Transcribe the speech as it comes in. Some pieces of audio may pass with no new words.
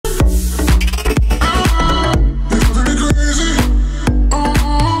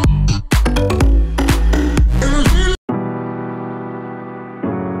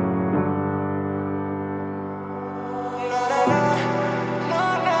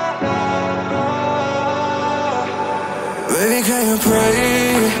Baby, can you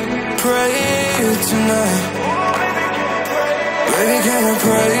pray, pray tonight? Baby, can you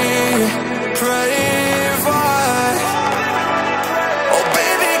pray, pray for us? Oh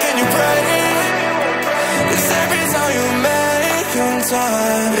baby, can you pray? 'Cause every time you make on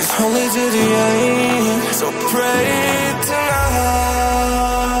time, it's only to the end. So pray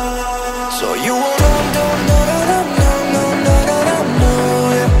tonight. So you won't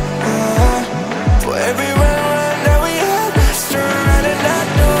for every run that we had, turn around and not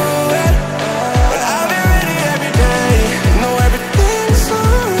do it. But I'll be ready every day, know everything's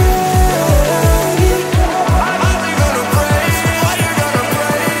alright. Are you gonna pray? Are you gonna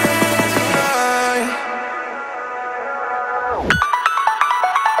pray tonight?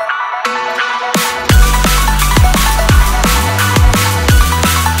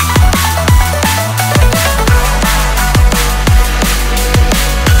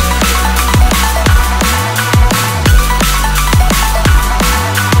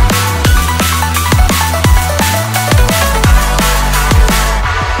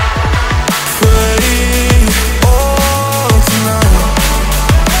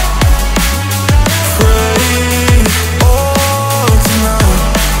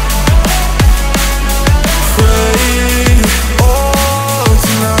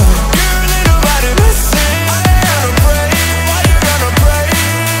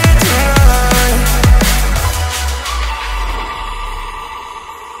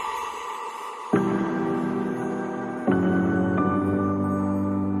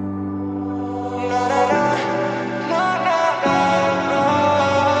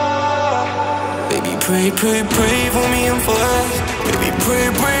 Pray, pray, pray for me and for us. Baby, pray,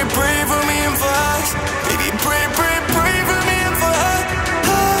 pray, pray for me and for us. Baby, pray, pray, pray for me and for us.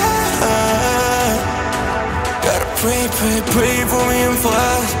 Gotta pray, pray, pray for me and for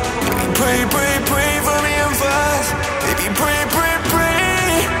us. Baby, pray, pray, pray for me and for us. Baby, pray, pray, pray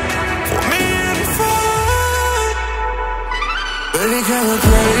for me and for us. Baby, can we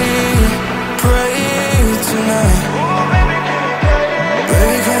pray?